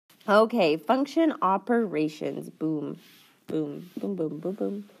Okay, function operations. Boom, boom, boom, boom, boom,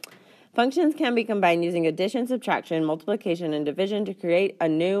 boom. Functions can be combined using addition, subtraction, multiplication, and division to create a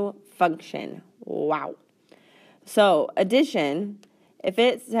new function. Wow. So addition, if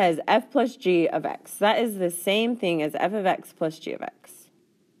it says f plus g of x, that is the same thing as f of x plus g of x.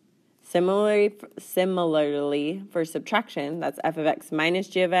 Similarly, for subtraction, that's f of x minus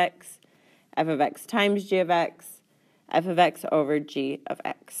g of x, f of x times g of x, f of x over g of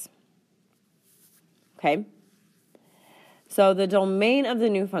x. Okay? So the domain of the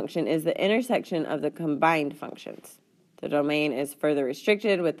new function is the intersection of the combined functions. The domain is further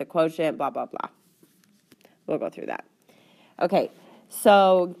restricted with the quotient, blah, blah, blah. We'll go through that. Okay,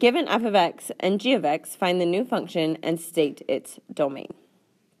 so given f of x and g of x, find the new function and state its domain.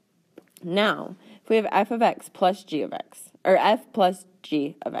 Now, if we have f of x plus g of x, or f plus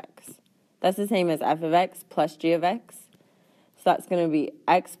g of x, that's the same as f of x plus g of x. So that's going to be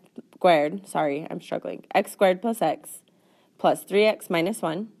x squared, x squared plus x plus 3x minus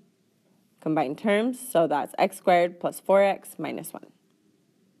 1. Combined terms, so that's x squared plus 4x minus 1.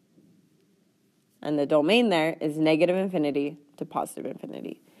 And the domain there is negative infinity to positive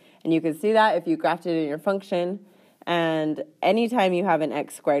infinity. And you can see that if you graphed it in your function. And anytime you have an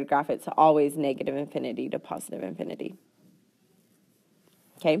x squared graph, it's always negative infinity to positive infinity.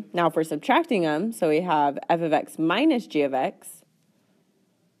 Okay, now for subtracting them, so we have f of x minus g of x.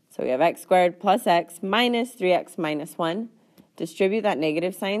 So we have x squared plus x minus 3x minus 1. Distribute that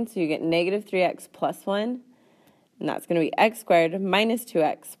negative sign, so you get negative 3x plus 1. And that's going to be x squared minus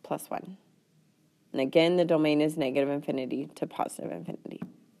 2x plus 1. And again, the domain is negative infinity to positive infinity.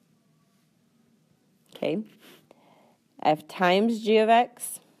 Okay. F times g of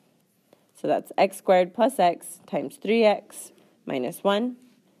x, so that's x squared plus x times 3x minus 1,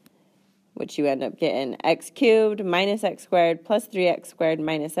 which you end up getting x cubed minus x squared plus 3x squared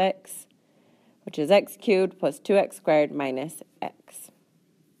minus x, which is x cubed plus 2x squared minus x.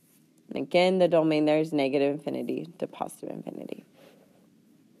 And again, the domain there is negative infinity to positive infinity.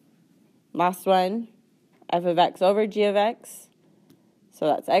 Last one, f of x over g of x, so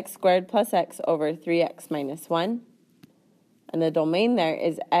that's x squared plus x over 3x minus 1. And the domain there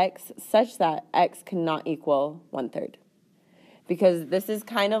is x such that x cannot equal 1/3. Because this is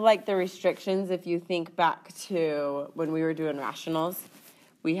kind of like the restrictions if you think back to when we were doing rationals.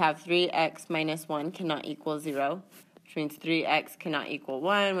 We have 3x minus 1 cannot equal 0, which means 3x cannot equal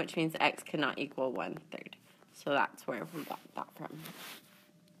 1, which means x cannot equal 1/3. So that's where we got that from.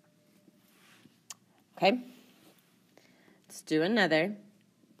 Okay, let's do another.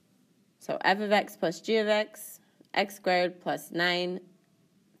 So f of x plus g of x, x squared plus 9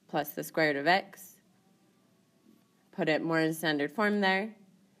 plus the square root of x. Put it more in standard form there.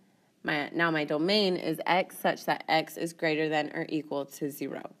 Now my domain is x such that x is greater than or equal to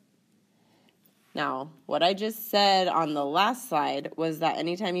 0. Now, what I just said on the last slide was that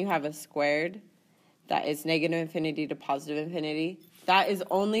anytime you have a squared that is negative infinity to positive infinity, that is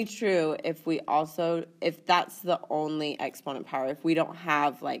only true if that's the only exponent power, if we don't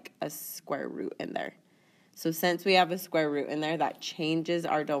have like a square root in there. So since we have a square root in there, that changes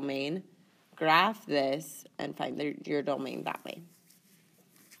our domain. Graph this and find your domain that way.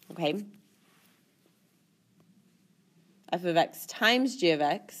 Okay? F of x times g of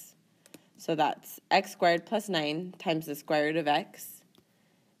x, so that's x squared plus 9 times the square root of x.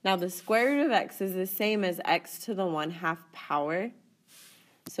 Now the square root of x is the same as x to the 1/2 power.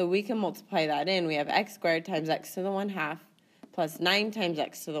 So we can multiply that in. We have x squared times x to the 1/2 plus 9 times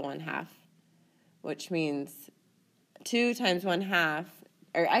x to the 1/2. Which means 2 times 1/2,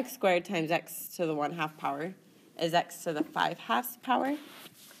 or x squared times x to the 1/2 power is x to the 5/2 power.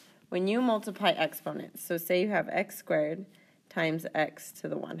 When you multiply exponents, so say you have x squared times x to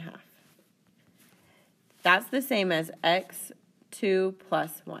the 1/2. That's the same as x 2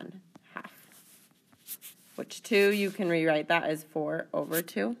 plus 1/2, which 2 you can rewrite that as 4 over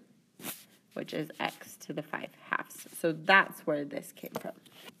 2, which is x to the 5/2. So that's where this came from.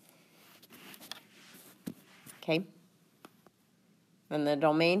 Okay, and the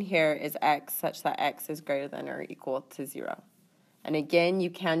domain here is x such that x is greater than or equal to 0. And again, you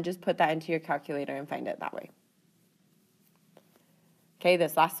can just put that into your calculator and find it that way. Okay,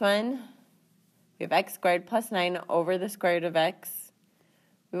 this last one, we have x squared plus 9 over the square root of x.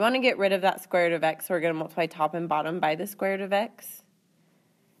 We want to get rid of that square root of x, so we're going to multiply top and bottom by the square root of x.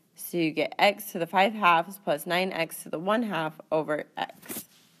 So you get x to the 5/2 plus 9x to the 1/2 over x.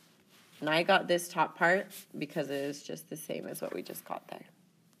 And I got this top part because it is just the same as what we just got there.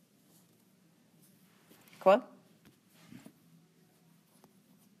 Cool?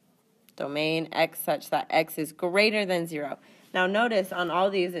 Domain x such that x is greater than 0. Now notice on all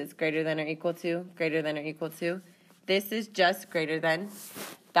these it's greater than or equal to, greater than or equal to. This is just greater than.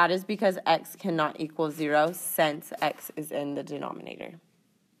 That is because x cannot equal 0 since x is in the denominator.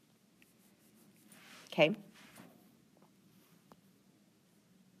 Okay.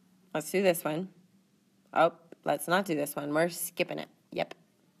 Let's do this one. Oh, let's not do this one. We're skipping it. Yep.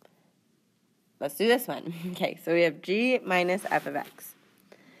 Let's do this one. Okay, so we have g minus f of x.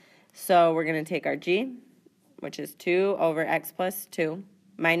 So we're going to take our g, which is 2 over x plus 2,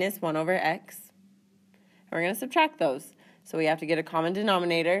 minus 1 over x. And we're going to subtract those. So we have to get a common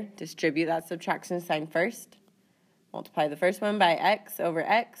denominator, distribute that subtraction sign first. Multiply the first one by x over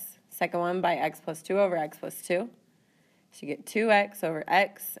x, second one by x plus 2 over x plus 2. So you get 2x over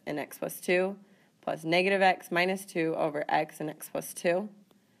x and x plus 2, plus negative x minus 2 over x and x plus 2,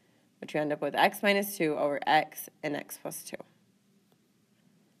 which you end up with x minus 2 over x and x plus 2.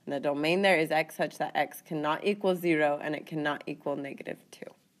 And the domain there is x such that x cannot equal 0 and it cannot equal negative 2.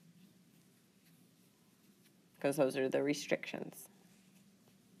 Because those are the restrictions.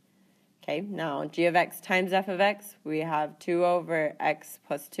 Okay, now g of x times f of x, we have 2 over x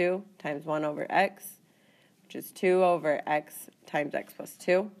plus 2 times 1 over x, which is 2 over x times x plus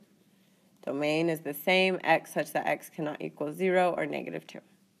 2. Domain is the same, x such that x cannot equal 0 or negative 2.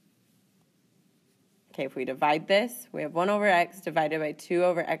 Okay, if we divide this, we have 1 over x divided by 2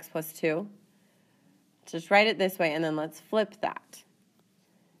 over x plus 2. Just write it this way, and then let's flip that.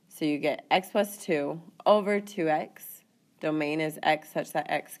 So you get x plus 2 over 2x. Domain is x such that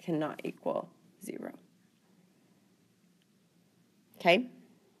x cannot equal 0. Okay?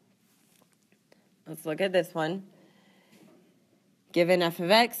 Let's look at this one. Given f of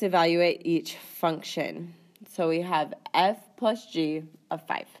x, evaluate each function. So we have f plus g of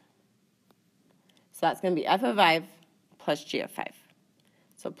 5. So that's going to be f of 5 plus g of 5.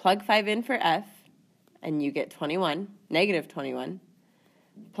 So plug 5 in for f, and you get 21, negative 21.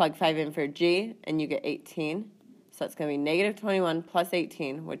 Plug 5 in for g, and you get 18. So that's going to be negative 21 plus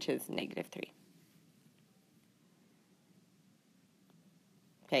 18, which is negative 3.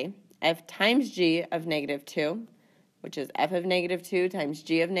 Okay, f times g of negative 2, which is f of negative 2 times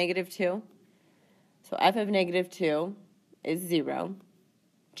g of negative 2. So f of negative 2 is 0.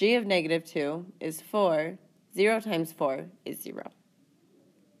 G of negative 2 is 4. 0 times 4 is 0.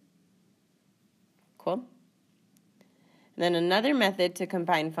 Cool? And then another method to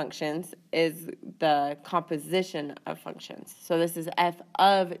combine functions is the composition of functions. So this is f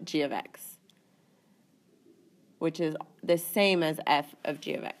of g of x, which is the same as f of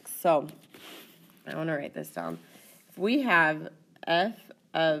g of x. So I want to write this down. If we have f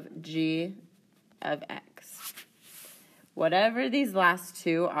of g of x, whatever these last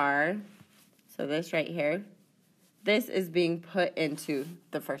two are, so this right here, this is being put into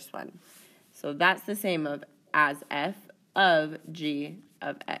the first one. So that's the same as f of g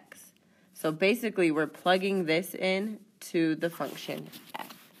of x. So basically we're plugging this in to the function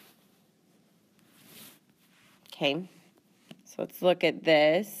f. Okay, so let's look at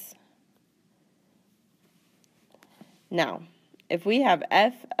this. Now, if we have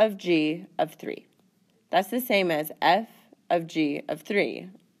f of g of 3, that's the same as f of g of 3.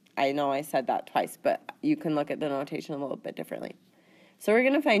 I know I said that twice, but you can look at the notation a little bit differently. So we're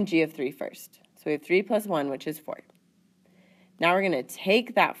going to find g of 3 first. So we have 3 plus 1, which is 4. Now we're going to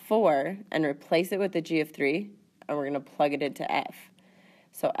take that 4 and replace it with the g of 3, and we're going to plug it into f.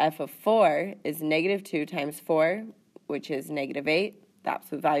 So f of 4 is negative 2 times 4, which is negative 8. The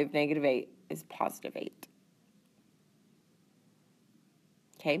absolute value of negative 8 is positive 8.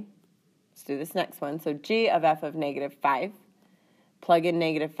 Okay, let's do this next one. So g of f of negative 5. Plug in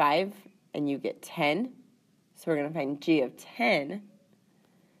negative 5, and you get 10. So we're going to find g of 10,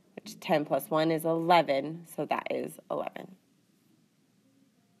 which 10 plus 1 is 11, so that is 11.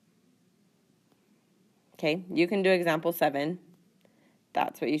 Okay, you can do example 7.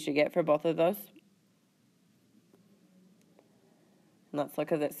 That's what you should get for both of those. And let's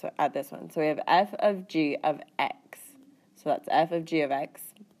look at this one. So we have f of g of x. So that's f of g of x.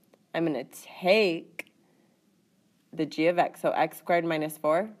 I'm going to take the g of x, so x squared minus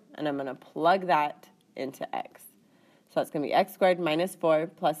 4, and I'm going to plug that into x. So that's going to be x squared minus 4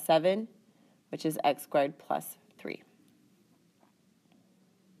 plus 7, which is x squared plus 3.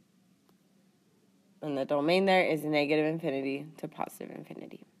 And the domain there is negative infinity to positive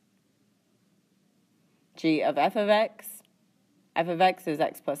infinity. G of f of x is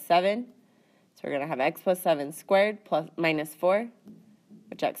x plus 7. So we're going to have x plus 7 squared plus minus 4,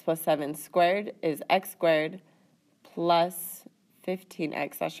 which x plus 7 squared is x squared plus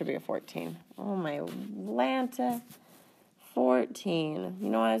 15x. That should be a 14. Oh, my Lanta. 14. You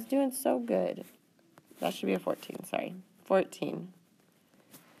know, I was doing so good. That should be a 14, sorry. 14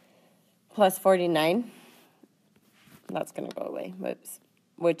 plus 49. That's going to go away. Whoops.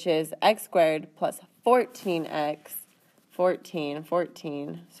 Which is x squared plus 14x, 14,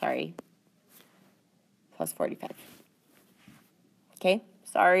 plus 45. Okay?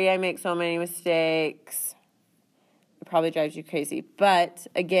 Sorry I make so many mistakes. It probably drives you crazy. But,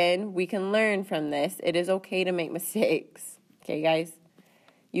 again, we can learn from this. It is okay to make mistakes. Okay, guys?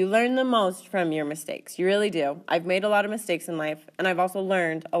 You learn the most from your mistakes. You really do. I've made a lot of mistakes in life, and I've also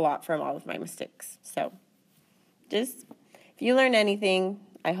learned a lot from all of my mistakes. So, just, if you learn anything,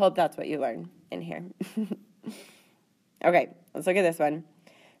 I hope that's what you learn in here. Okay, let's look at this one.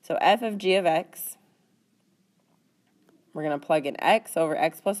 So, f of g of x, we're going to plug in x over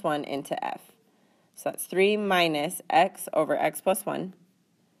x plus 1 into f. So, that's 3 minus x over x plus 1.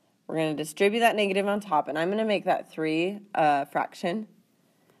 We're going to distribute that negative on top, and I'm going to make that 3 fraction.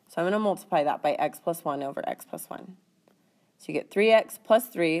 So I'm going to multiply that by x plus 1 over x plus 1. So you get 3x plus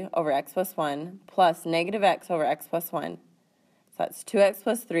 3 over x plus 1 plus negative x over x plus 1. So that's 2x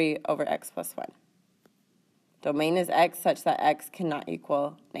plus 3 over x plus 1. Domain is x such that x cannot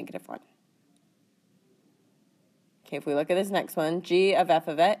equal negative 1. Okay, if we look at this next one, g of f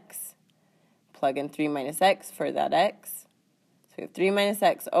of x, plug in 3 minus x for that x. So we have 3 minus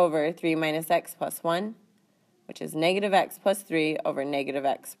x over 3 minus x plus 1. Which is negative x plus 3 over negative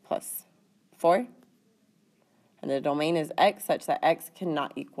x plus 4. And the domain is x such that x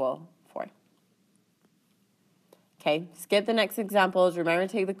cannot equal 4. Okay, skip the next examples. Remember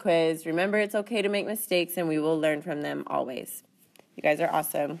to take the quiz. Remember it's okay to make mistakes, and we will learn from them always. You guys are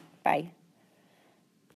awesome. Bye.